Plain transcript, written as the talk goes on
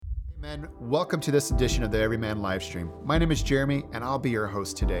Men, welcome to this edition of the Everyman live stream. My name is Jeremy, and I'll be your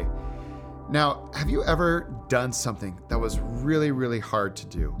host today. Now, have you ever done something that was really hard to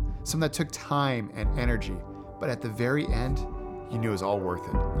do? Something that took time and energy, but at the very end, you knew it was all worth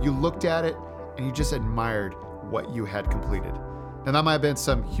it. You looked at it, and you just admired what you had completed. Now, that might have been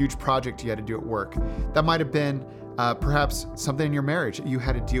some huge project you had to do at work. That might have been perhaps something in your marriage that you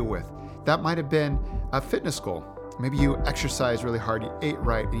had to deal with. That might have been a fitness goal. Maybe you exercised really hard, you ate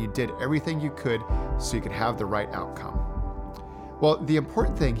right, and you did everything you could so you could have the right outcome. Well, the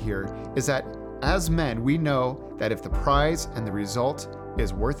important thing here is that as men, we know that if the prize and the result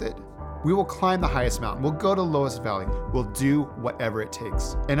is worth it, we will climb the highest mountain, we'll go to the lowest valley, we'll do whatever it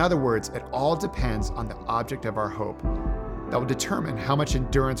takes. In other words, it all depends on the object of our hope that will determine how much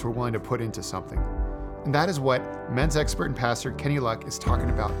endurance we're willing to put into something. And that is what men's expert and pastor Kenny Luck is talking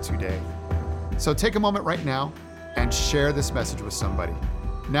about today. So take a moment right now and share this message with somebody.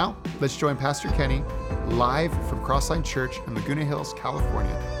 Now, let's join Pastor Kenny live from Crossline Church in Laguna Hills,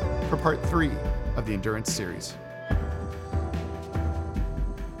 California, for part 3 of the Endurance series.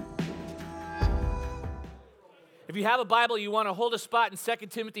 If you have a Bible, you want to hold a spot in 2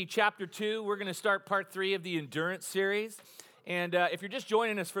 Timothy chapter 2. We're going to start part 3 of the Endurance series. And if you're just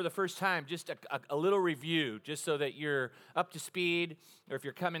joining us for the first time, just a little review, just so that you're up to speed, or if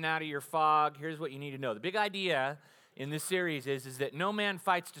you're coming out of your fog, here's what you need to know. The big idea in this series is that no man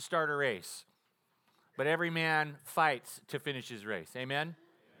fights to start a race, but every man fights to finish his race. Amen?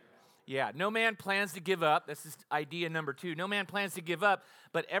 Yeah, no man plans to give up. This is idea number 2. No man plans to give up,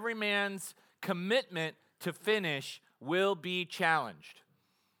 but every man's commitment to finish will be challenged,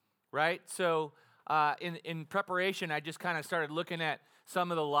 right? So in preparation, I just kind of started looking at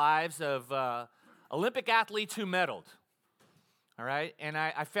some of the lives of Olympic athletes who medaled, all right? And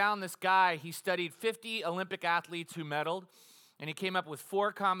I found this guy, he studied 50 Olympic athletes who medaled, and he came up with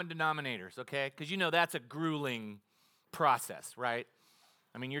 4 common denominators, okay? Because you know that's a grueling process, right?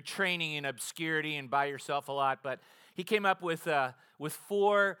 I mean, you're training in obscurity and by yourself a lot, but he came up with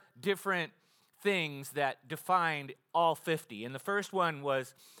 4 different things that defined all 50. And the first one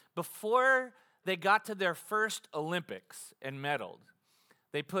was before they got to their first Olympics and medaled,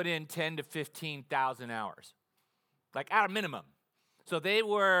 they put in 10 to 15,000 hours, like at a minimum. So they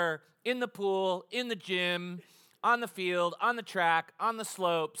were in the pool, in the gym, on the field, on the track, on the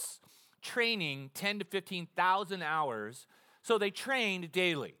slopes, training 10 to 15,000 hours. So they trained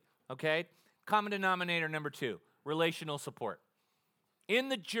daily, okay? Common denominator number 2, relational support. In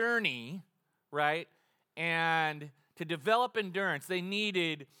the journey, right, and to develop endurance, they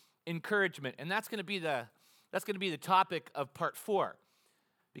needed encouragement, and that's going to be the topic of part 4,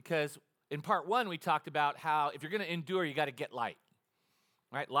 because in part 1 we talked about how if you're going to endure, you got to get light,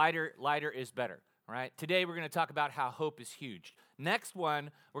 right? Lighter is better, right? Today we're going to talk about how hope is huge. Next one,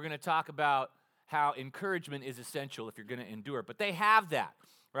 we're going to talk about how encouragement is essential if you're going to endure. But they have that,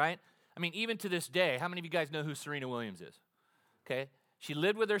 right? I mean, even to this day, how many of you guys know who Serena Williams is? Okay, she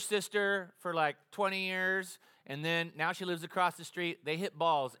lived with her sister for like 20 years. And then now she lives across the street. They hit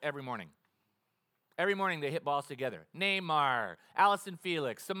balls every morning. Every morning they hit balls together. Neymar, Allison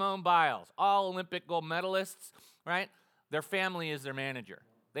Felix, Simone Biles, all Olympic gold medalists, right? Their family is their manager.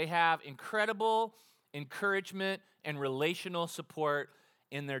 They have incredible encouragement and relational support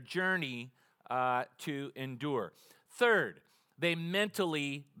in their journey to endure. Third, they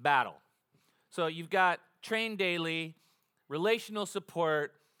mentally battle. So you've got train daily, relational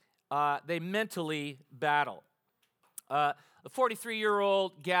support, they mentally battle. The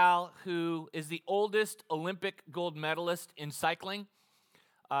 43-year-old gal who is the oldest Olympic gold medalist in cycling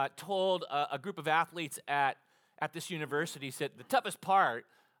told a group of athletes at this university, said the toughest part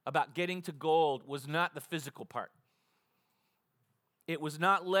about getting to gold was not the physical part. It was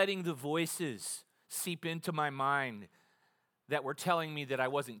not letting the voices seep into my mind that were telling me that I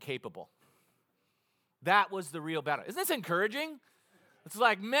wasn't capable. That was the real battle. Isn't this encouraging? It's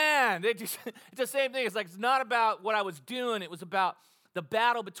like, man, it's the same thing. It's like, it's not about what I was doing. It was about the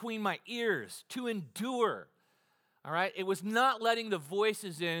battle between my ears to endure, all right? It was not letting the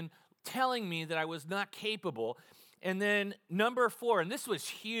voices in telling me that I was not capable. And then number 4, and this was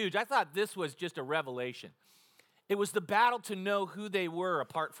huge. I thought this was just a revelation. It was the battle to know who they were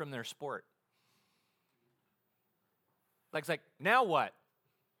apart from their sport. Like, it's like, now what,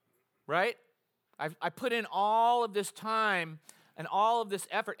 right? I put in all of this time and all of this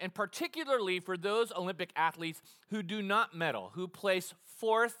effort, and particularly for those Olympic athletes who do not medal, who place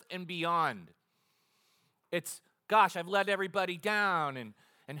 4th and beyond. It's, gosh, I've let everybody down,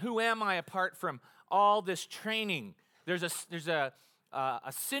 and who am I apart from all this training? There's a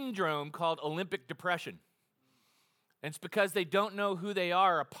syndrome called Olympic depression. And it's because they don't know who they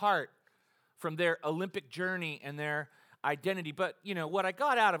are apart from their Olympic journey and their identity. But, what I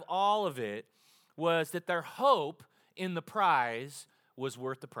got out of all of it was that their hope in the prize was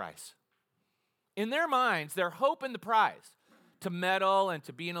worth the price. In their minds, their hope in the prize to medal and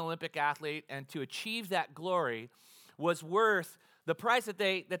to be an Olympic athlete and to achieve that glory was worth the price that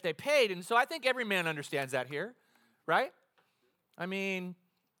they paid. And so I think every man understands that here, right? I mean,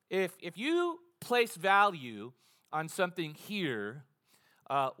 if you place value on something here,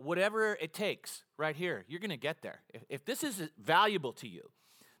 whatever it takes right here, you're going to get there. If this is valuable to you,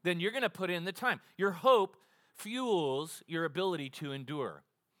 then you're going to put in the time. Your hope fuels your ability to endure.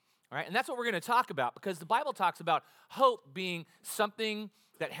 All right? And that's what we're going to talk about, because the Bible talks about hope being something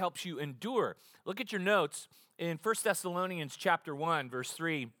that helps you endure. Look at your notes in 1 Thessalonians chapter 1, verse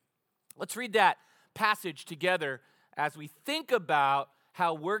 3. Let's read that passage together as we think about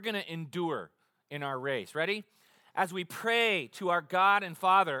how we're going to endure in our race. Ready? As we pray to our God and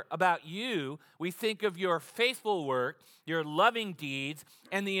Father about you, we think of your faithful work, your loving deeds,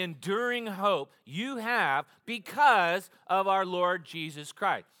 and the enduring hope you have because of our Lord Jesus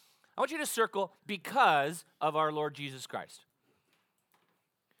Christ. I want you to circle because of our Lord Jesus Christ.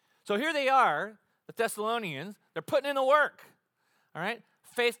 So here they are, the Thessalonians, they're putting in the work, all right?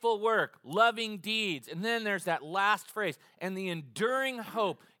 Faithful work, loving deeds, and then there's that last phrase, and the enduring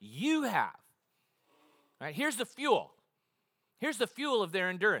hope you have. All right, here's the fuel. Here's the fuel of their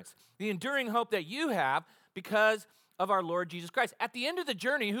endurance. The enduring hope that you have because of our Lord Jesus Christ. At the end of the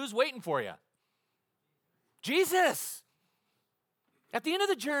journey, who's waiting for you? Jesus. At the end of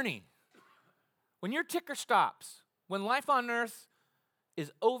the journey, when your ticker stops, when life on earth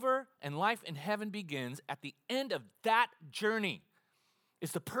is over and life in heaven begins, at the end of that journey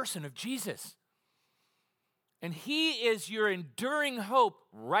is the person of Jesus. And he is your enduring hope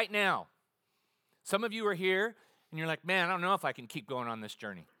right now. Some of you are here and you're like, man, I don't know if I can keep going on this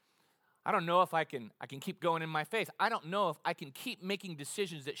journey. I don't know if I can keep going in my faith. I don't know if I can keep making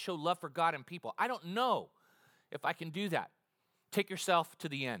decisions that show love for God and people. I don't know if I can do that. Take yourself to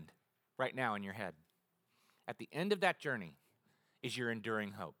the end right now in your head. At the end of that journey is your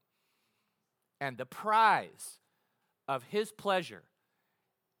enduring hope. And the prize of his pleasure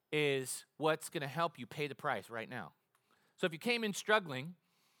is what's going to help you pay the price right now. So if you came in struggling,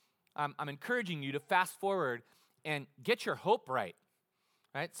 I'm encouraging you to fast forward and get your hope right.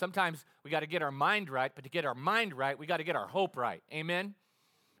 Right? Sometimes we got to get our mind right, but to get our mind right, we got to get our hope right. Amen?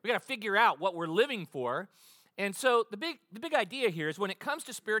 We got to figure out what we're living for. And so the big idea here is when it comes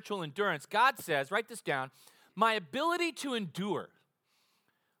to spiritual endurance, God says, write this down, my ability to endure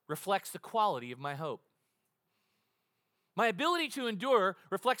reflects the quality of my hope. My ability to endure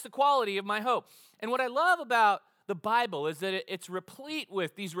reflects the quality of my hope. And what I love about the Bible is that it's replete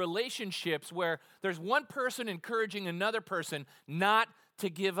with these relationships where there's one person encouraging another person not to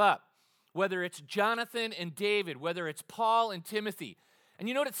give up. Whether it's Jonathan and David, whether it's Paul and Timothy. And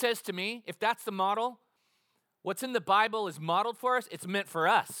you know what it says to me? If that's the model, what's in the Bible is modeled for us, it's meant for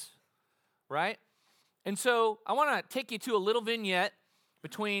us, right? And so I want to take you to a little vignette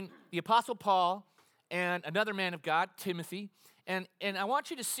between the Apostle Paul and another man of God, Timothy. And I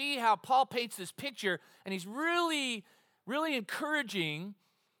want you to see how Paul paints this picture, and he's really, really encouraging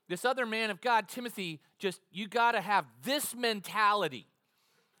this other man of God, Timothy, you got to have this mentality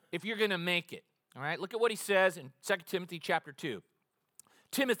if you're going to make it. All right, look at what he says in 2 Timothy chapter 2.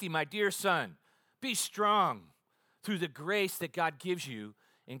 Timothy, my dear son, be strong through the grace that God gives you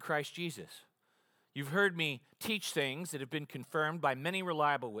in Christ Jesus. You've heard me teach things that have been confirmed by many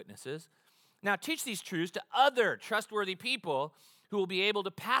reliable witnesses. Now teach these truths to other trustworthy people who will be able to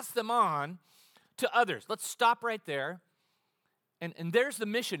pass them on to others. Let's stop right there. And there's the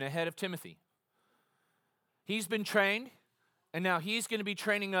mission ahead of Timothy. He's been trained, and now he's going to be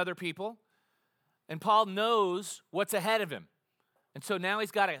training other people. And Paul knows what's ahead of him. And so now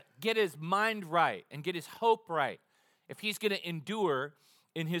he's got to get his mind right and get his hope right if he's going to endure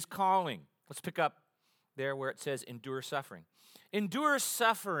in his calling. Let's pick up there where it says endure suffering. Endure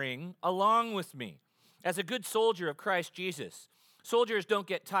suffering along with me as a good soldier of Christ Jesus. Soldiers don't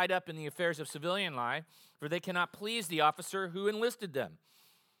get tied up in the affairs of civilian life, for they cannot please the officer who enlisted them.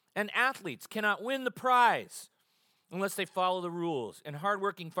 And athletes cannot win the prize unless they follow the rules. And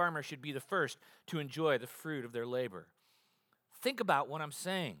hardworking farmers should be the first to enjoy the fruit of their labor. Think about what I'm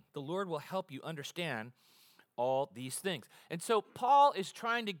saying. The Lord will help you understand all these things. And so Paul is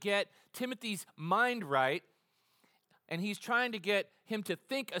trying to get Timothy's mind right, and he's trying to get him to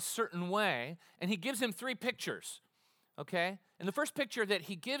think a certain way, and he gives him three pictures, okay? And the first picture that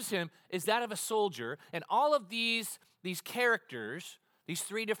he gives him is that of a soldier, and all of these characters, these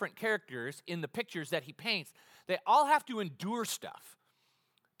three different characters in the pictures that he paints, they all have to endure stuff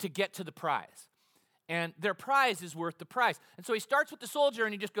to get to the prize. And their prize is worth the price. And so he starts with the soldier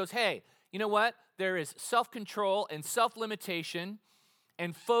and he just goes, hey, you know what? There is self-control and self-limitation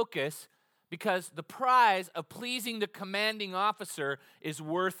and focus because the prize of pleasing the commanding officer is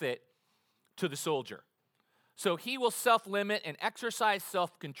worth it to the soldier. So he will self-limit and exercise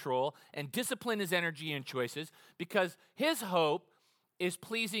self-control and discipline his energy and choices because his hope is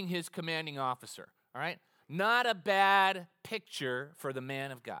pleasing his commanding officer, all right? Not a bad picture for the man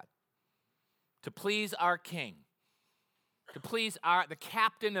of God. To please our king, to please the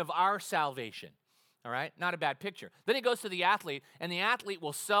captain of our salvation, all right? Not a bad picture. Then he goes to the athlete, and the athlete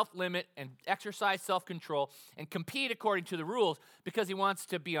will self-limit and exercise self-control and compete according to the rules because he wants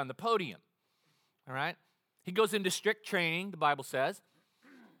to be on the podium, all right? He goes into strict training, the Bible says,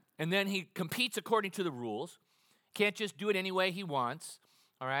 and then he competes according to the rules. Can't just do it any way he wants,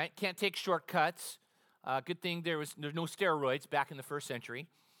 all right? Can't take shortcuts. Good thing there's no steroids back in the first century,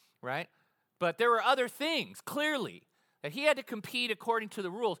 right? But there were other things, clearly, that he had to compete according to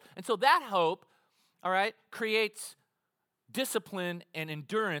the rules. And so that hope, all right, creates discipline and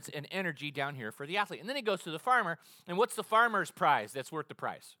endurance and energy down here for the athlete. And then he goes to the farmer, and what's the farmer's prize that's worth the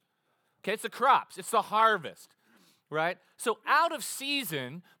price? Okay, it's the crops. It's the harvest, right? So out of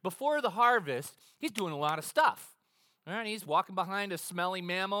season, before the harvest, he's doing a lot of stuff. All right, he's walking behind a smelly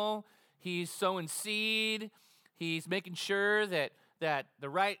mammal. He's sowing seed. He's making sure that the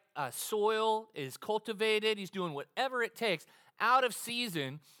right soil is cultivated. He's doing whatever it takes out of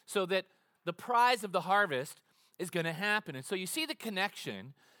season so that the prize of the harvest is going to happen. And so you see the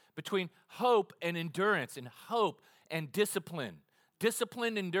connection between hope and endurance and hope and discipline.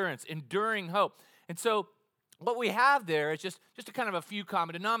 Disciplined endurance, enduring hope. And so what we have there is just a kind of a few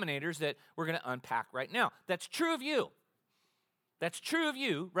common denominators that we're going to unpack right now. That's true of you. That's true of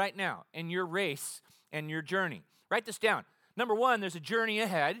you right now in your race and your journey. Write this down. Number one, there's a journey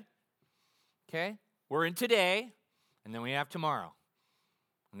ahead. Okay? We're in today, and then we have tomorrow.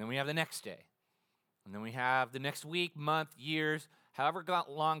 And then we have the next day. And then we have the next week, month, years, however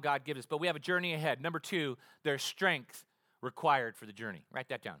long God gives us. But we have a journey ahead. Number two, there's strength required for the journey. Write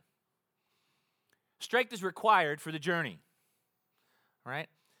that down. Strength is required for the journey. All right?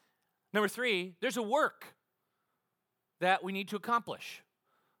 Number three, there's a work that we need to accomplish.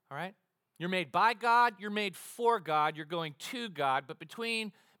 All right? You're made by God, you're made for God, you're going to God, but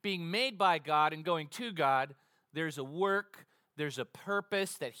between being made by God and going to God, there's a work, there's a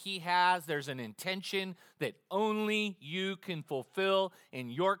purpose that He has, there's an intention that only you can fulfill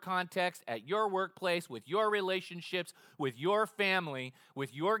in your context, at your workplace, with your relationships, with your family,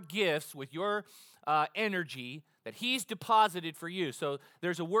 with your gifts, with your energy that He's deposited for you. So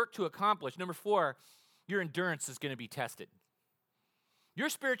there's a work to accomplish. Number four, your endurance is going to be tested. Your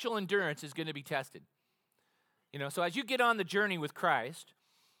spiritual endurance is going to be tested. You know, so as you get on the journey with Christ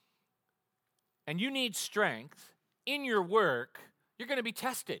and you need strength in your work, you're going to be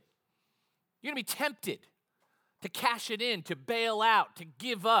tested. You're going to be tempted to cash it in, to bail out, to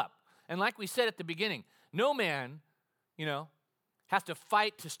give up. And like we said at the beginning, no man, has to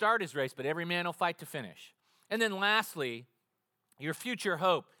fight to start his race, but every man will fight to finish. And then lastly, your future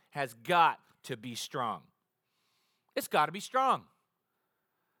hope has got to be strong. It's got to be strong.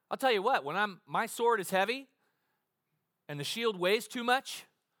 I'll tell you what, when my sword is heavy and the shield weighs too much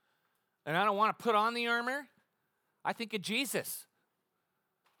and I don't want to put on the armor, I think of Jesus.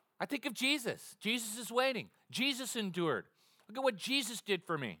 I think of Jesus. Jesus is waiting. Jesus endured. Look at what Jesus did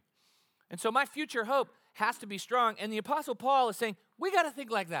for me. And so my future hope has to be strong. And the Apostle Paul is saying, we got to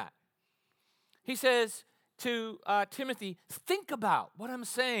think like that. He says to Timothy, think about what I'm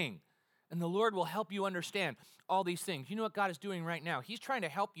saying, and the Lord will help you understand all these things. You know what God is doing right now? He's trying to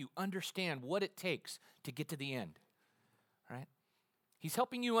help you understand what it takes to get to the end, right? He's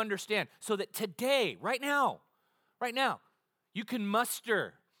helping you understand so that today, right now, you can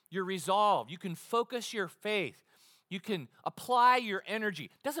muster your resolve. You can focus your faith. You can apply your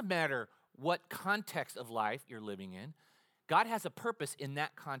energy. Doesn't matter what context of life you're living in. God has a purpose in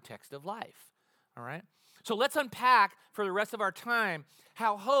that context of life, all right? So let's unpack for the rest of our time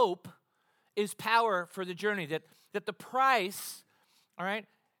how hope is power for the journey, that the price, all right,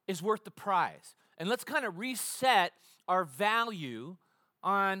 is worth the prize. And let's kind of reset our value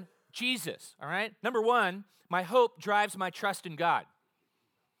on Jesus, all right? Number one, my hope drives my trust in God.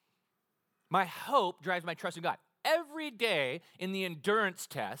 My hope drives my trust in God. Every day in the endurance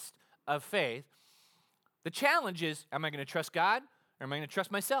test of faith, the challenge is, am I going to trust God or am I going to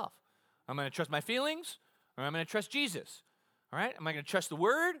trust myself? Am I going to trust my feelings or am I going to trust Jesus? All right? Am I going to trust the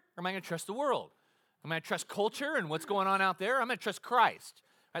Word or am I going to trust the world? Am I going to trust culture and what's going on out there? I'm going to trust Christ.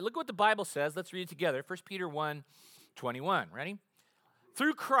 All right, look what the Bible says. Let's read it together. 1 Peter 1:21. Ready?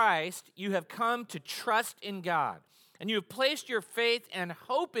 Through Christ, you have come to trust in God, and you have placed your faith and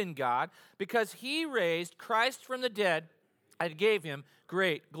hope in God because he raised Christ from the dead and gave him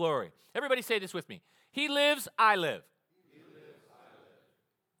great glory. Everybody say this with me. He lives, I live. He lives, I live.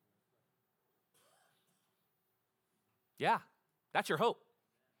 Yeah, that's your hope.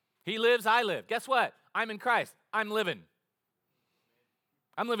 He lives, I live. Guess what? I'm in Christ. I'm living.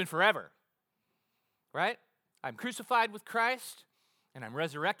 I'm living forever, right? I'm crucified with Christ, and I'm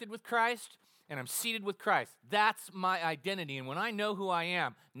resurrected with Christ, and I'm seated with Christ. That's my identity, and when I know who I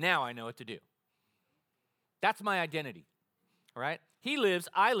am, now I know what to do. That's my identity, all right? He lives,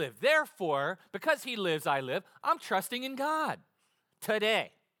 I live. Therefore, because he lives, I live, I'm trusting in God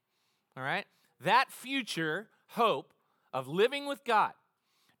today, all right? That future hope of living with God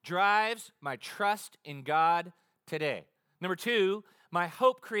drives my trust in God today. Number 2, my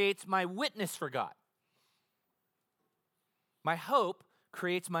hope creates my witness for God. My hope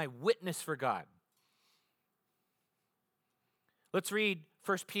creates my witness for God. Let's read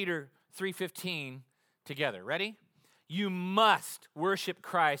 1 Peter 3:15 together. Ready? You must worship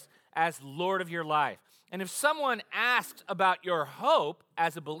Christ as Lord of your life. And if someone asks about your hope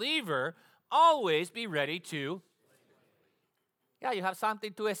as a believer, always be ready to. Yeah, you have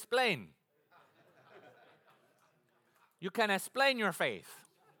something to explain. You can explain your faith,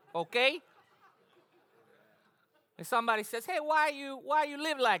 okay? If somebody says, hey, why you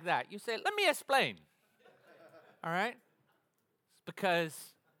live like that? You say, let me explain. All right? It's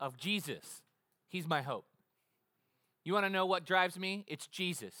because of Jesus. He's my hope. You want to know what drives me? It's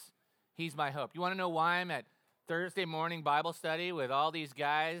Jesus. He's my hope. You want to know why I'm at Thursday morning Bible study with all these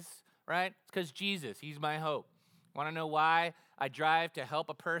guys, right? It's because Jesus, he's my hope. Want to know why I drive to help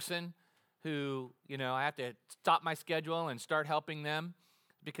a person who, I have to stop my schedule and start helping them?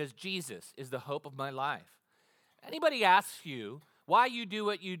 Because Jesus is the hope of my life. Anybody asks you why you do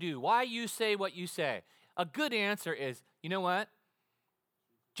what you do, why you say what you say, a good answer is, you know what?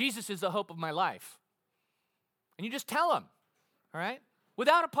 Jesus is the hope of my life. And you just tell them, all right?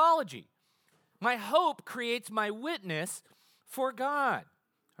 Without apology. My hope creates my witness for God,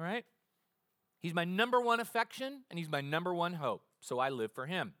 all right? He's my number one affection, and he's my number one hope, so I live for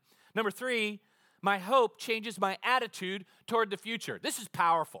him. Number 3, my hope changes my attitude toward the future. This is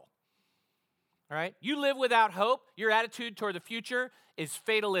powerful, all right? You live without hope, your attitude toward the future is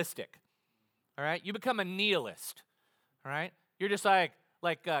fatalistic, all right? You become a nihilist, all right? You're just like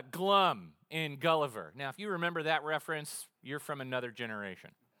Glum in Gulliver. Now, if you remember that reference, you're from another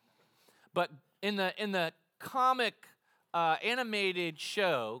generation. But in the comic animated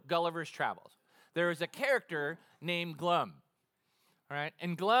show, Gulliver's Travels, there is a character named Glum, all right?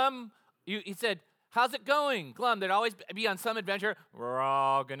 And Glum, he said, how's it going, Glum? They'd always be on some adventure. We're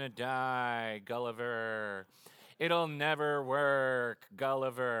all going to die, Gulliver. It'll never work,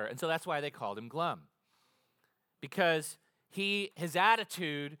 Gulliver. And so that's why they called him Glum. Because his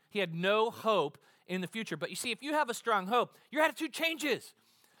attitude, he had no hope in the future. But you see, if you have a strong hope, your attitude changes.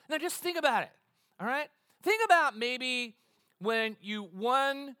 Now just think about it, all right? Think about maybe when you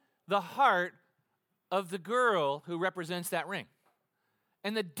won the heart of the girl who represents that ring.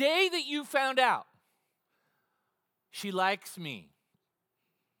 And the day that you found out, she likes me.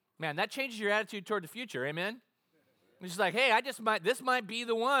 Man, that changes your attitude toward the future, amen? It's just like, hey, this might be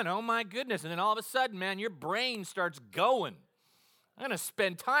the one. Oh my goodness. And then all of a sudden, man, your brain starts going. I'm going to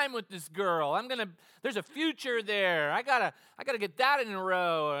spend time with this girl. There's a future there. I gotta get that in a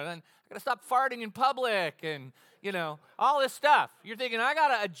row. And then I gotta stop farting in public and, all this stuff. You're thinking, I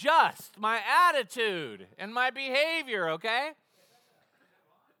gotta adjust my attitude and my behavior, okay?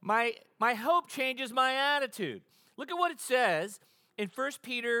 My hope changes my attitude. Look at what it says in 1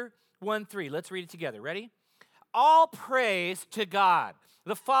 Peter 1:3. Let's read it together. Ready? All praise to God,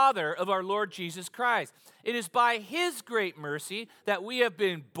 the Father of our Lord Jesus Christ. It is by his great mercy that we have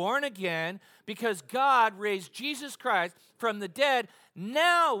been born again because God raised Jesus Christ from the dead.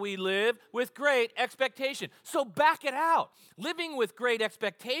 Now we live with great expectation. So back it out. Living with great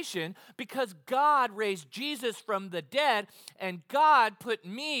expectation because God raised Jesus from the dead and God put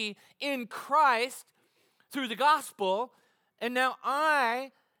me in Christ through the gospel. And now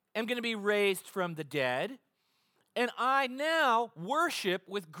I am going to be raised from the dead. And I now worship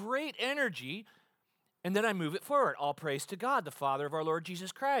with great energy, and then I move it forward. All praise to God, the Father of our Lord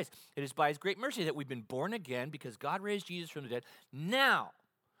Jesus Christ. It is by his great mercy that we've been born again because God raised Jesus from the dead. Now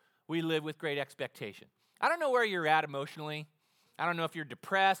we live with great expectation. I don't know where you're at emotionally. I don't know if you're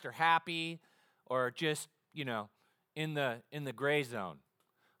depressed or happy or just, in the gray zone,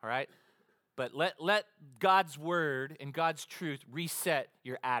 all right? But let God's word and God's truth reset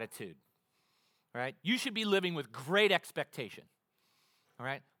your attitude. All right? You should be living with great expectation. All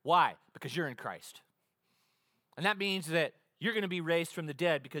right? Why? Because you're in Christ. And that means that you're going to be raised from the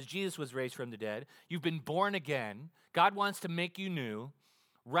dead because Jesus was raised from the dead. You've been born again. God wants to make you new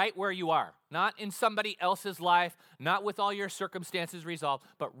right where you are. Not in somebody else's life, not with all your circumstances resolved,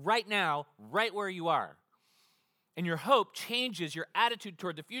 but right now, right where you are. And your hope changes your attitude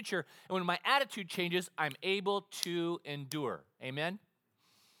toward the future. And when my attitude changes, I'm able to endure. Amen?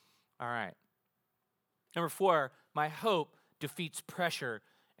 All right. Number 4, my hope defeats pressure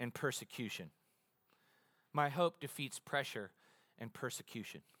and persecution. My hope defeats pressure and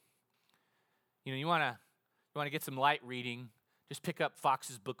persecution. You know, you want to get some light reading, just pick up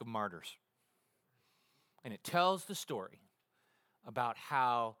Fox's Book of Martyrs. And it tells the story about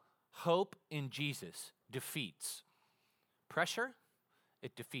how hope in Jesus defeats pressure,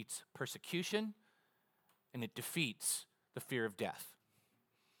 it defeats persecution, and it defeats the fear of death.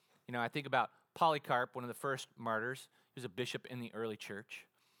 You know, I think about Polycarp, one of the first martyrs. He was a bishop in the early church.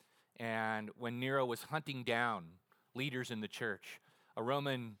 And when Nero was hunting down leaders in the church, a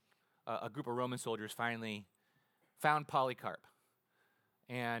group of Roman soldiers finally found Polycarp.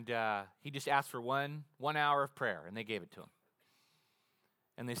 And he just asked for one hour of prayer, and they gave it to him.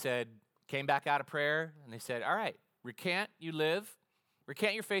 And they said, came back out of prayer, and they said, all right, recant, you live.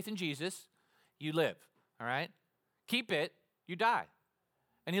 Recant your faith in Jesus, you live, all right? Keep it, you die.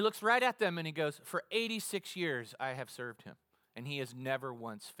 And he looks right at them, and he goes, for 86 years I have served him, and he has never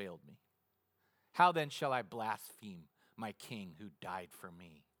once failed me. How then shall I blaspheme my king who died for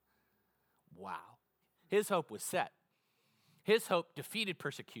me? Wow. His hope was set. His hope defeated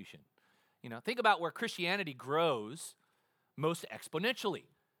persecution. You know, think about where Christianity grows most exponentially.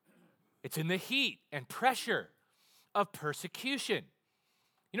 It's in the heat and pressure of persecution.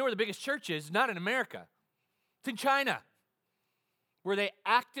 You know where the biggest church is? Not in America. It's in China, where they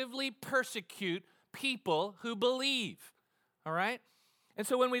actively persecute people who believe. All right? And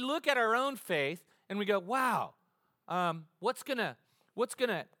so when we look at our own faith and we go, wow, what's gonna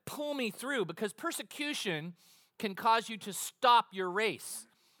pull me through? Because persecution can cause you to stop your race.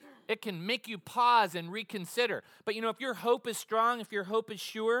 It can make you pause and reconsider. But you know, if your hope is strong, if your hope is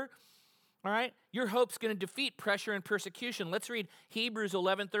sure, all right, your hope's going to defeat pressure and persecution. Let's read Hebrews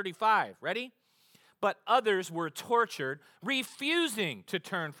 11:35. Ready? But others were tortured, refusing to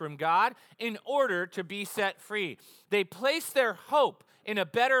turn from God in order to be set free. They placed their hope in a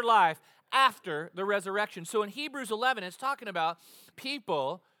better life after the resurrection. So in Hebrews 11, it's talking about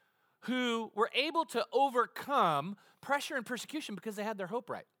people who were able to overcome pressure and persecution because they had their hope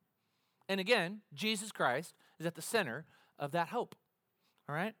right. And again, Jesus Christ is at the center of that hope.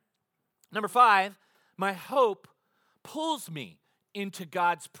 All right? Number 5, my hope pulls me into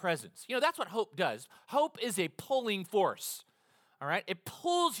God's presence. You know, that's what hope does. Hope is a pulling force. All right? It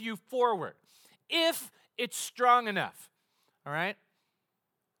pulls you forward if it's strong enough. All right?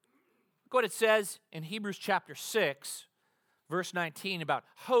 Look what it says in Hebrews chapter 6, verse 19 about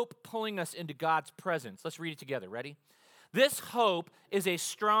hope pulling us into God's presence. Let's read it together. Ready? This hope is a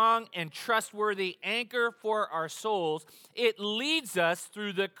strong and trustworthy anchor for our souls. It leads us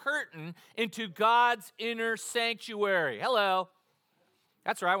through the curtain into God's inner sanctuary. Hello.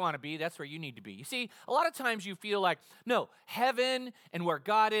 That's where I want to be. That's where you need to be. You see, a lot of times you feel like, no, heaven and where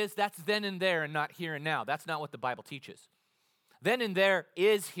God is, that's then and there and not here and now. That's not what the Bible teaches. Then and there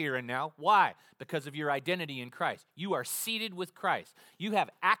is here and now. Why? Because of your identity in Christ. You are seated with Christ. You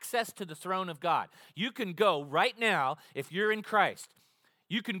have access to the throne of God. You can go right now, if you're in Christ,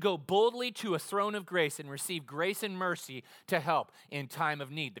 you can go boldly to a throne of grace and receive grace and mercy to help in time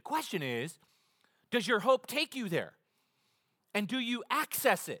of need. The question is, does your hope take you there? And do you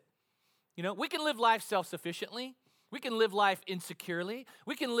access it? You know, we can live life self-sufficiently. We can live life insecurely.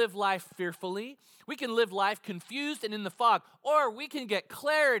 We can live life fearfully. We can live life confused and in the fog. Or we can get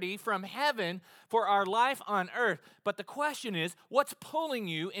clarity from heaven for our life on earth. But the question is, what's pulling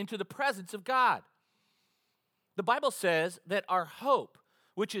you into the presence of God? The Bible says that our hope,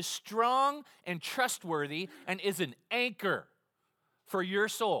 which is strong and trustworthy and is an anchor for your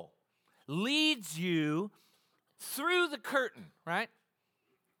soul, leads you through the curtain, right?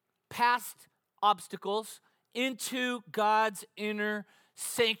 Past obstacles, into God's inner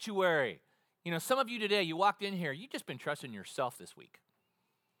sanctuary. You know, some of you today, you walked in here, you've just been trusting yourself this week.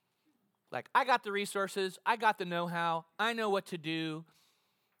 Like, I got the resources, I got the know-how, I know what to do.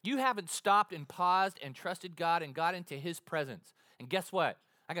 You haven't stopped and paused and trusted God and got into His presence. And guess what?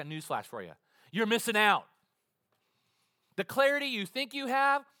 I got news flash for you. You're missing out. The clarity you think you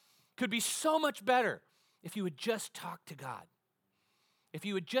have could be so much better if you would just talk to God. if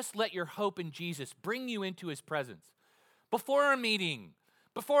you would just let your hope in Jesus bring you into his presence. Before a meeting,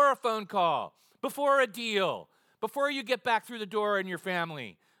 before a phone call, before a deal, before you get back through the door in your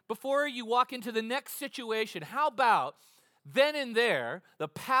family, before you walk into the next situation, how about then and there, the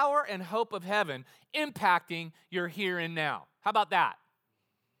power and hope of heaven impacting your here and now? How about that?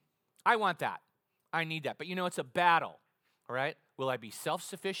 I want that. I need that. But you know, it's a battle, all right? Will I be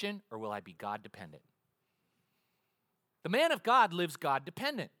self-sufficient or will I be God-dependent? The man of God lives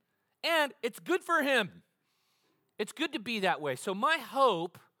God-dependent, and it's good for him. It's good to be that way. So my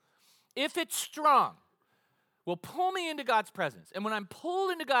hope, if it's strong, will pull me into God's presence. And when I'm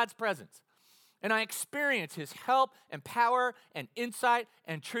pulled into God's presence and I experience his help and power and insight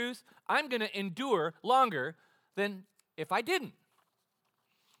and truth, I'm going to endure longer than if I didn't.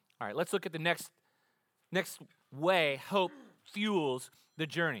 All right, let's look at the next way hope fuels the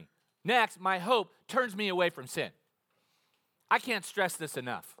journey. Next, my hope turns me away from sin. I can't stress this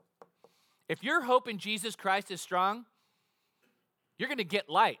enough. If your hope in Jesus Christ is strong, you're going to get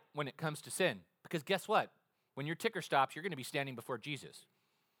light when it comes to sin. Because guess what? When your ticker stops, you're going to be standing before Jesus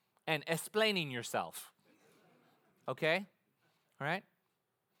and explaining yourself. Okay? All right?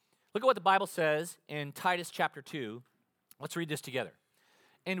 Look at what the Bible says in Titus chapter 2. Let's read this together.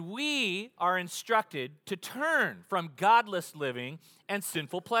 And we are instructed to turn from godless living and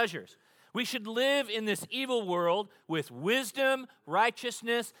sinful pleasures. We should live in this evil world with wisdom,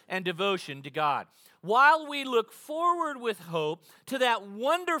 righteousness, and devotion to God, while we look forward with hope to that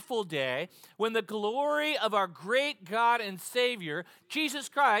wonderful day when the glory of our great God and Savior, Jesus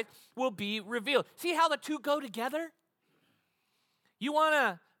Christ, will be revealed. See how the two go together? You want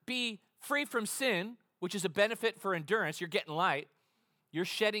to be free from sin, which is a benefit for endurance. You're getting light. You're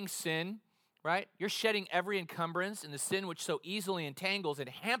shedding sin, right? You're shedding every encumbrance and the sin which so easily entangles and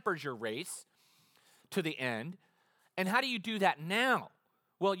hampers your race to the end. And how do you do that now?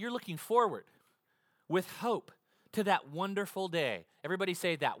 Well, you're looking forward with hope to that wonderful day. Everybody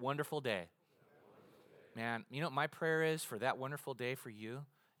say that wonderful day. Man, you know what my prayer is for that wonderful day for you?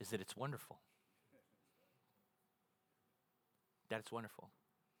 Is that it's wonderful. That it's wonderful.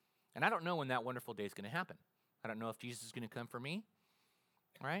 And I don't know when that wonderful day is going to happen. I don't know if Jesus is going to come for me,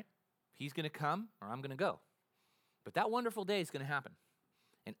 right? He's going to come or I'm going to go. But that wonderful day is going to happen.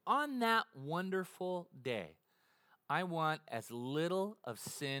 And on that wonderful day, I want as little of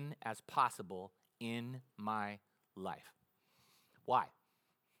sin as possible in my life. Why?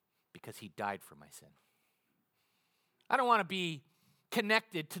 Because he died for my sin. I don't want to be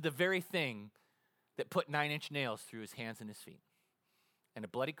connected to the very thing that put 9-inch nails through his hands and his feet and a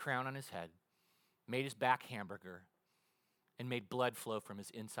bloody crown on his head, made his back hamburger, and made blood flow from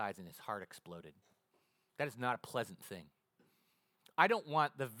his insides and his heart exploded. That is not a pleasant thing. I don't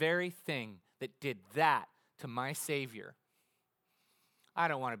want the very thing that did that to my Savior. I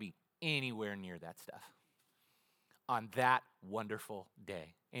don't want to be anywhere near that stuff on that wonderful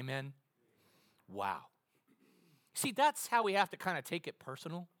day. Amen? Wow. See, that's how we have to kind of take it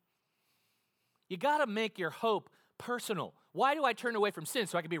personal. You got to make your hope personal. Why do I turn away from sin?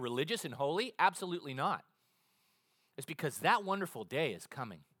 So I can be religious and holy? Absolutely not. It's because that wonderful day is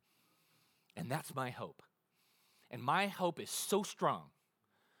coming. And that's my hope. And my hope is so strong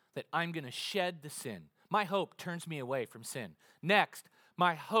that I'm going to shed the sin. My hope turns me away from sin. Next,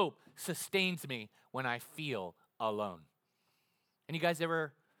 my hope sustains me when I feel alone. And you guys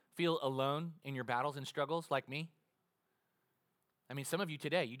ever feel alone in your battles and struggles like me? I mean, some of you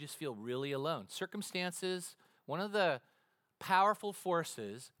today, you just feel really alone. Circumstances, one of the powerful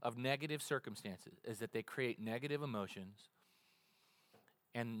forces of negative circumstances is that they create negative emotions.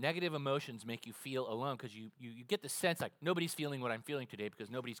 And negative emotions make you feel alone because you get the sense like nobody's feeling what I'm feeling today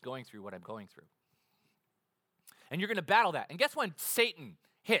because nobody's going through what I'm going through. And you're going to battle that. And guess when Satan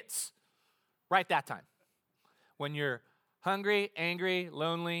hits? Right that time. When you're hungry, angry,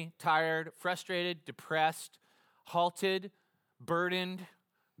 lonely, tired, frustrated, depressed, halted, burdened,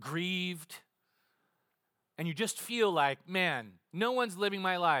 grieved, and you just feel like, man, no one's living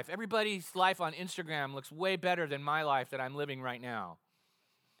my life. Everybody's life on Instagram looks way better than my life that I'm living right now.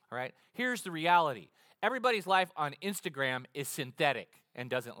 All right? Here's the reality. Everybody's life on Instagram is synthetic and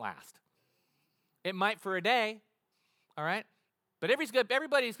doesn't last. It might for a day, all right? But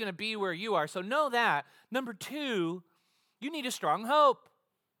everybody's going to be where you are, so know that. Number two, you need a strong hope.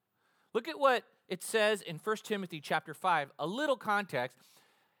 Look at what it says in 1 Timothy chapter 5, a little context.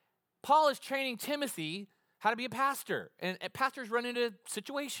 Paul is training Timothy how to be a pastor. And pastors run into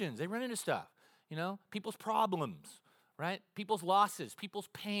situations. They run into stuff, people's problems, right? People's losses, people's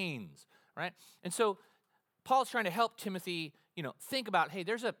pains, right? And so Paul's trying to help Timothy, think about, hey,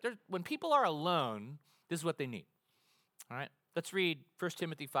 when people are alone, this is what they need, All right? Let's read 1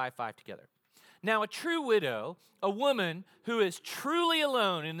 Timothy 5:5 together. Now, a true widow, a woman who is truly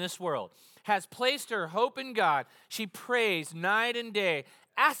alone in this world, has placed her hope in God. She prays night and day,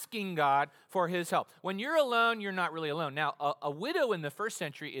 asking God for his help. When you're alone, you're not really alone. Now, a widow in the first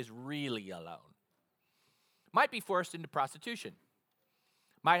century is really alone. Might be forced into prostitution.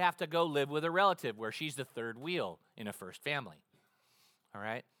 Might have to go live with a relative where she's the third wheel in a first family. All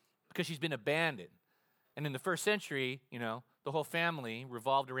right? Because she's been abandoned. And in the first century, the whole family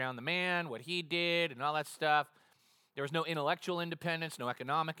revolved around the man, what he did, and all that stuff. There was no intellectual independence, no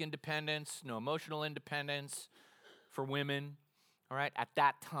economic independence, no emotional independence for women, all right, at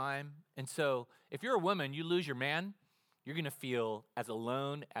that time. And so if you're a woman, you lose your man, you're going to feel as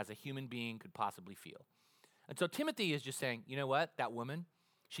alone as a human being could possibly feel. And so Timothy is just saying, you know what? That woman,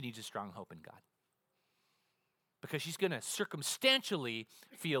 she needs a strong hope in God. Because she's going to circumstantially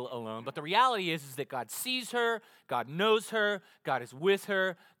feel alone. But the reality is that God sees her, God knows her, God is with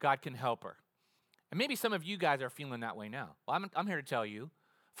her, God can help her. And maybe some of you guys are feeling that way now. Well, I'm here to tell you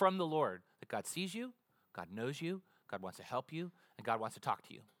from the Lord that God sees you, God knows you, God wants to help you, and God wants to talk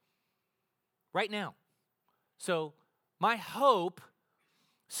to you. Right now. So my hope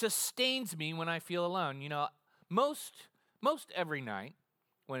sustains me when I feel alone. Most every night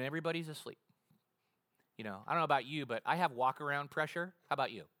when everybody's asleep. I don't know about you, but I have walk-around pressure. How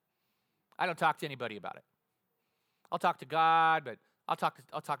about you? I don't talk to anybody about it. I'll talk to God, but I'll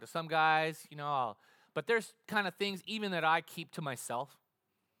talk to some guys, but there's kind of things even that I keep to myself.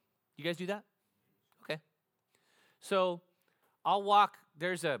 You guys do that? Okay. So I'll walk,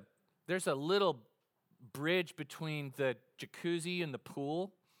 there's a little bridge between the jacuzzi and the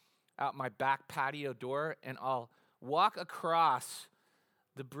pool out my back patio door, and I'll walk across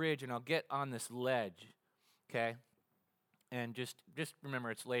the bridge and I'll get on this ledge. Okay, and just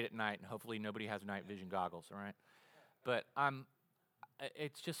remember it's late at night, and hopefully nobody has night vision goggles, all right? But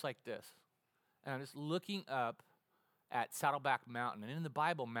it's just like this, and I'm just looking up at Saddleback Mountain, and in the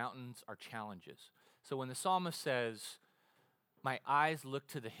Bible, mountains are challenges. So when the psalmist says, "My eyes look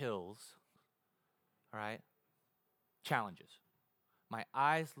to the hills," all right, challenges. My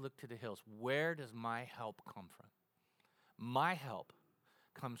eyes look to the hills. Where does my help come from? My help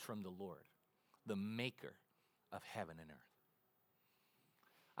comes from the Lord, the maker of heaven and earth.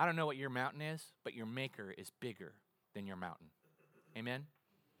 I don't know what your mountain is, but your maker is bigger than your mountain. Amen?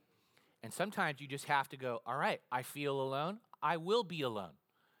 And sometimes you just have to go, all right, I feel alone. I will be alone,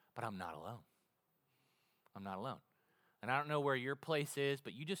 but I'm not alone. I'm not alone. And I don't know where your place is,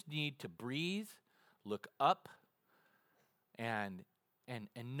 but you just need to breathe, look up, and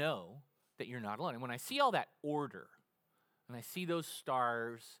know that you're not alone. And when I see all that order, and I see those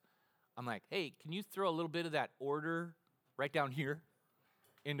stars, I'm like, hey, can you throw a little bit of that order right down here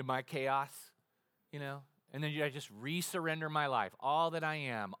into my chaos, And then I just resurrender my life, all that I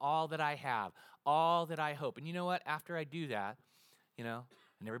am, all that I have, all that I hope. And you know what? After I do that, and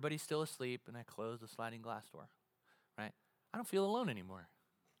everybody's still asleep, and I close the sliding glass door, right? I don't feel alone anymore.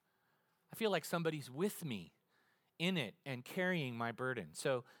 I feel like somebody's with me in it and carrying my burden.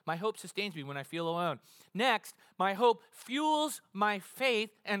 So my hope sustains me when I feel alone. Next, my hope fuels my faith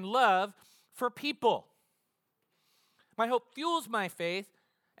and love for people. My hope fuels my faith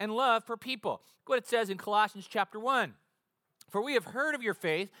and love for people. Look what it says in Colossians chapter 1. For we have heard of your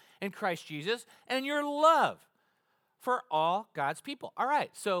faith in Christ Jesus and your love for all God's people. All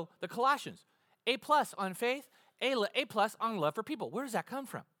right, so the Colossians, A+ on faith, A+ on love for people. Where does that come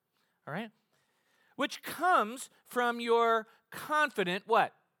from? All right? Which comes from your confident,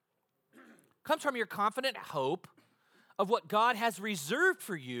 what? Comes from your confident hope of what God has reserved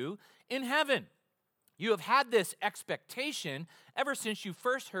for you in heaven. You have had this expectation ever since you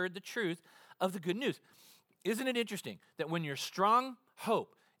first heard the truth of the good news. Isn't it interesting that when your strong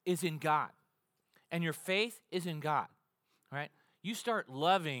hope is in God and your faith is in God, right? You start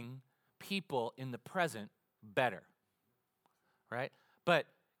loving people in the present better, right? But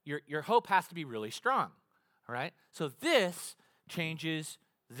your hope has to be really strong, all right? So this changes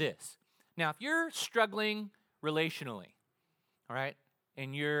this. Now, if you're struggling relationally, all right,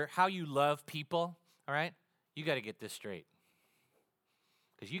 and how you love people, all right, you got to get this straight.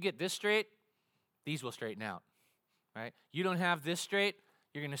 Because you get this straight, these will straighten out, right? You don't have this straight,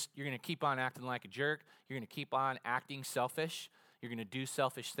 you're gonna keep on acting like a jerk. You're gonna keep on acting selfish. You're going to do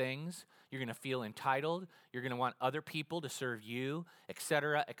selfish things. You're going to feel entitled. You're going to want other people to serve you, et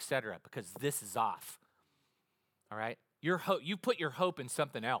cetera, because this is off. All right? You put your hope in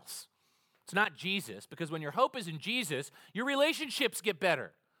something else. It's not Jesus, because when your hope is in Jesus, your relationships get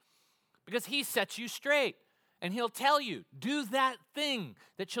better because he sets you straight, and he'll tell you, do that thing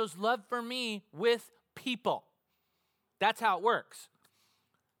that shows love for me with people. That's how it works.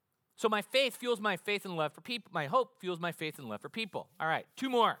 So my faith fuels my faith and love for people. My hope fuels my faith and love for people. All right, 2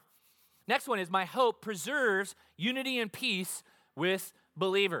 more. Next one is my hope preserves unity and peace with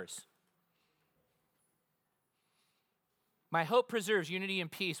believers. My hope preserves unity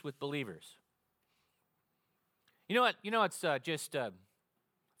and peace with believers. You know what? It's just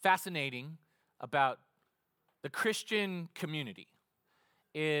fascinating about the Christian community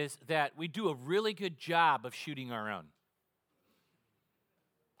is that we do a really good job of shooting our own.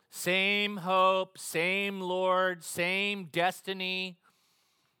 Same hope, same Lord, same destiny,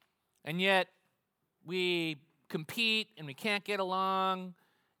 and yet we compete and we can't get along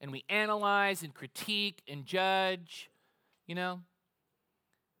and we analyze and critique and judge,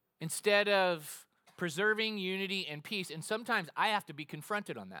 instead of preserving unity and peace. And sometimes I have to be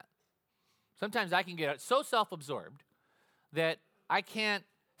confronted on that. Sometimes I can get so self-absorbed that I can't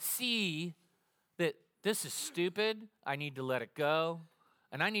see that this is stupid. I need to let it go.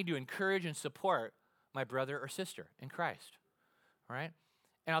 And I need to encourage and support my brother or sister in Christ. All right?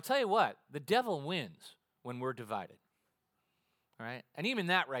 And I'll tell you what, the devil wins when we're divided. All right? And even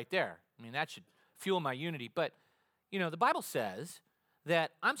that right there, that should fuel my unity. But, the Bible says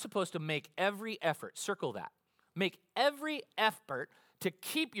that I'm supposed to make every effort, circle that, make every effort to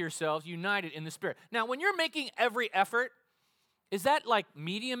keep yourselves united in the Spirit. Now, when you're making every effort, is that like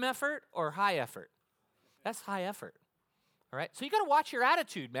medium effort or high effort? That's high effort. All right? So you got to watch your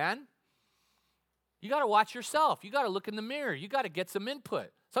attitude, man. You got to watch yourself. You got to look in the mirror. You got to get some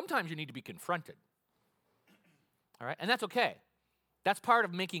input. Sometimes you need to be confronted. All right? And that's okay. That's part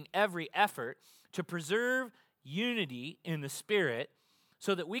of making every effort to preserve unity in the Spirit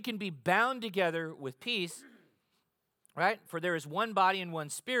so that we can be bound together with peace, right? For there is one body and one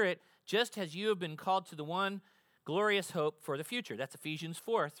Spirit, just as you have been called to the one glorious hope for the future. That's Ephesians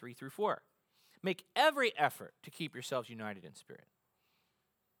 4, 3-4. Make every effort to keep yourselves united in spirit.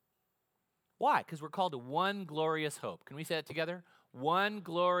 Why? Because we're called to one glorious hope. Can we say that together? One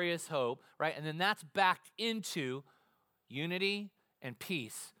glorious hope, right? And then that's backed into unity and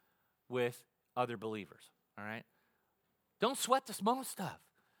peace with other believers, all right? Don't sweat the small stuff.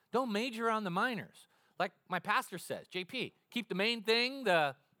 Don't major on the minors. Like my pastor says, JP, keep the main thing,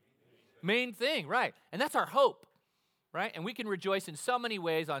 right? And that's our hope, right? And we can rejoice in so many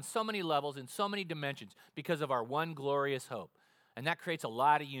ways, on so many levels, in so many dimensions because of our one glorious hope. And that creates a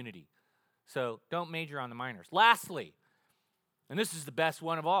lot of unity. So don't major on the minors. Lastly, and this is the best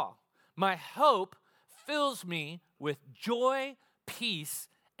one of all, my hope fills me with joy, peace,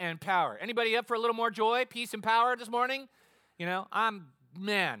 and power. Anybody up for a little more joy, peace, and power this morning?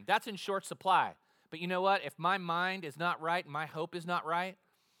 That's in short supply. But you know what? If my mind is not right and my hope is not right,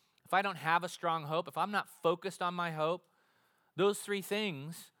 if I don't have a strong hope, if I'm not focused on my hope, those 3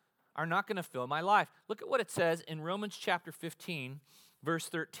 things are not going to fill my life. Look at what it says in Romans chapter 15, verse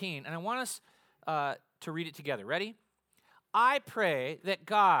 13. And I want us to read it together. Ready? I pray that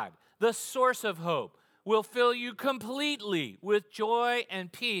God, the source of hope, will fill you completely with joy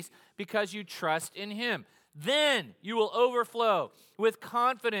and peace because you trust in Him. Then you will overflow with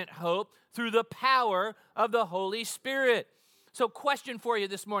confident hope through the power of the Holy Spirit. So, question for you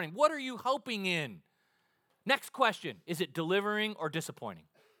this morning. What are you hoping in? Next question. Is it delivering or disappointing?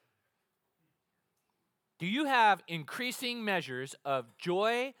 Do you have increasing measures of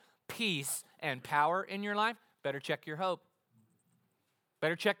joy, peace, and power in your life? Better check your hope.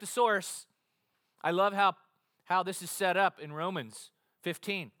 Better check the source. I love how this is set up in Romans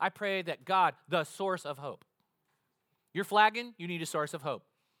 15. I pray that God, the source of hope. You're flagging, you need a source of hope.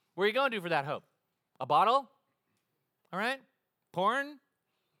 Where are you going to for that hope? A bottle? All right? Porn?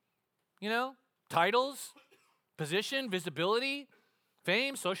 Titles? Position? Visibility?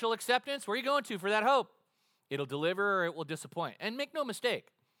 Fame? Social acceptance? Where are you going to for that hope? It'll deliver or it will disappoint. And make no mistake,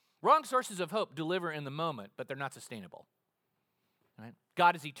 wrong sources of hope deliver in the moment, but they're not sustainable. All right?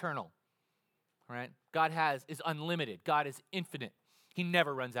 God is eternal. All right? God is unlimited. God is infinite. He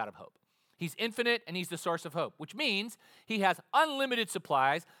never runs out of hope. He's infinite and He's the source of hope, which means He has unlimited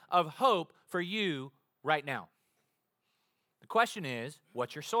supplies of hope for you right now. The question is,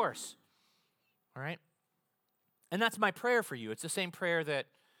 what's your source? All right? And that's my prayer for you. It's the same prayer that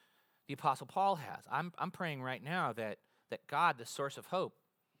the Apostle Paul has. I'm praying right now that God, the source of hope,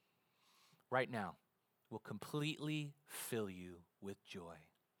 right now, will completely fill you with joy.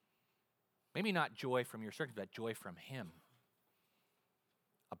 Maybe not joy from your circumstances, but joy from Him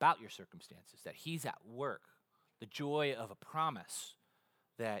about your circumstances, that He's at work, the joy of a promise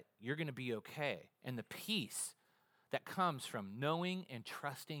that you're going to be okay, and the peace that comes from knowing and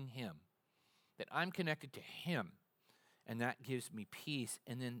trusting Him, that I'm connected to Him, and that gives me peace,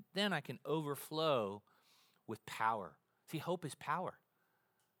 and then I can overflow with power See, hope is power.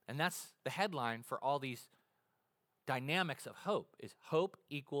 And that's the headline for all these dynamics of hope, is hope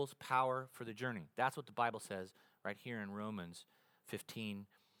equals power for the journey. That's what the Bible says right here in Romans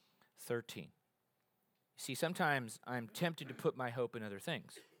 15:13. See, sometimes I'm tempted to put my hope in other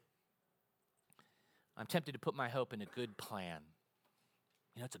things. I'm tempted to put my hope in a good plan.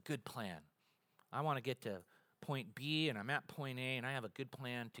 It's a good plan. I want to get to point B, and I'm at point A, and I have a good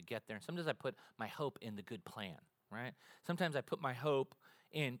plan to get there. And sometimes I put my hope in the good plan, right? Sometimes I put my hope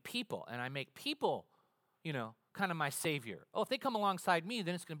in people, and I make people, kind of my savior. Oh, if they come alongside me,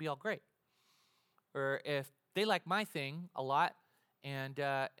 then it's going to be all great. Or if they like my thing a lot, and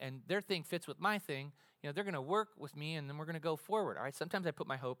their thing fits with my thing, they're going to work with me, and then we're going to go forward. All right. Sometimes I put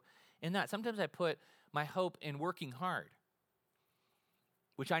my hope in that. Sometimes I put my hope in working hard,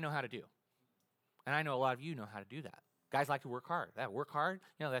 which I know how to do. And I know a lot of you know how to do that. Guys like to work hard. Work hard,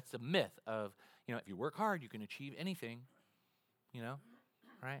 that's the myth of, if you work hard, you can achieve anything,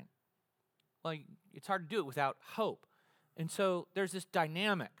 right? Well, it's hard to do it without hope. And so there's this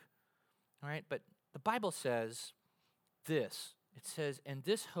dynamic, all right? But the Bible says this. It says, and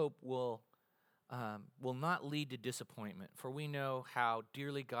this hope will not lead to disappointment, for we know how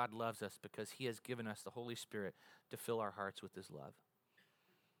dearly God loves us because he has given us the Holy Spirit to fill our hearts with his love.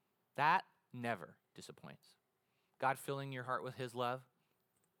 That never disappoints. God filling your heart with his love,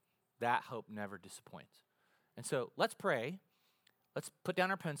 that hope never disappoints. And so let's pray. Let's put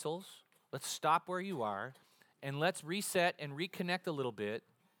down our pencils. Let's stop where you are, and let's reset and reconnect a little bit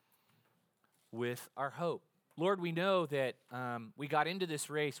with our hope. Lord, we know that we got into this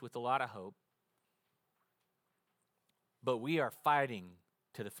race with a lot of hope, but we are fighting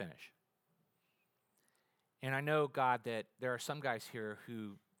to the finish. And I know, God, that there are some guys here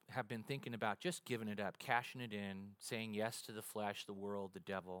who have been thinking about just giving it up, cashing it in, saying yes to the flesh, the world, the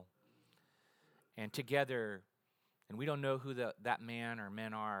devil. And together, and we don't know who that man or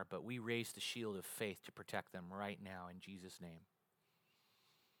men are, but we raise the shield of faith to protect them right now in Jesus' name.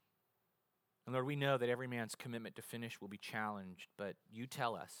 And Lord, we know that every man's commitment to finish will be challenged, but you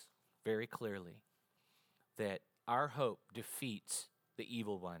tell us very clearly that our hope defeats the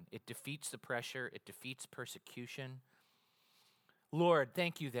evil one. It defeats the pressure. It defeats persecution. Lord,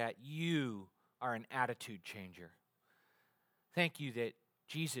 thank you that you are an attitude changer. Thank you that,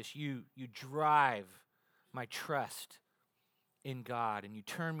 Jesus, you drive my trust in God, and you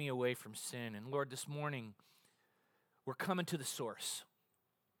turn me away from sin. And Lord, this morning, we're coming to the source.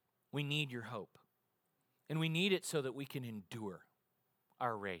 We need your hope. And we need it so that we can endure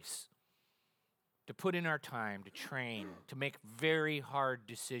our race, to put in our time, to train, to make very hard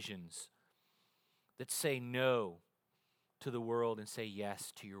decisions that say no to the world and say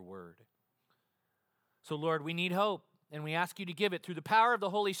yes to your word. So, Lord, we need hope, and we ask you to give it through the power of the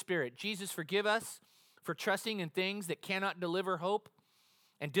Holy Spirit. Jesus, forgive us for trusting in things that cannot deliver hope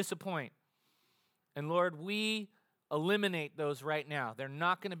and disappoint. And Lord, we eliminate those right now. They're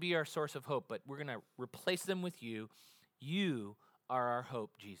not going to be our source of hope, but we're going to replace them with you. You are our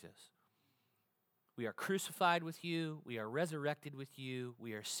hope, Jesus. We are crucified with you. We are resurrected with you.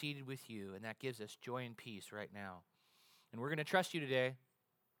 We are seated with you, and that gives us joy and peace right now. And we're going to trust you today.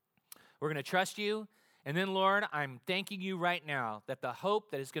 We're going to trust you. And then, Lord, I'm thanking you right now that the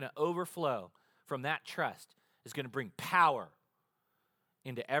hope that is going to overflow from that trust is going to bring power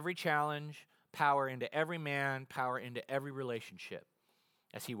into every challenge, power into every man, power into every relationship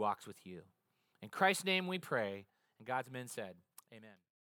as he walks with you. In Christ's name we pray, and God's men said, amen.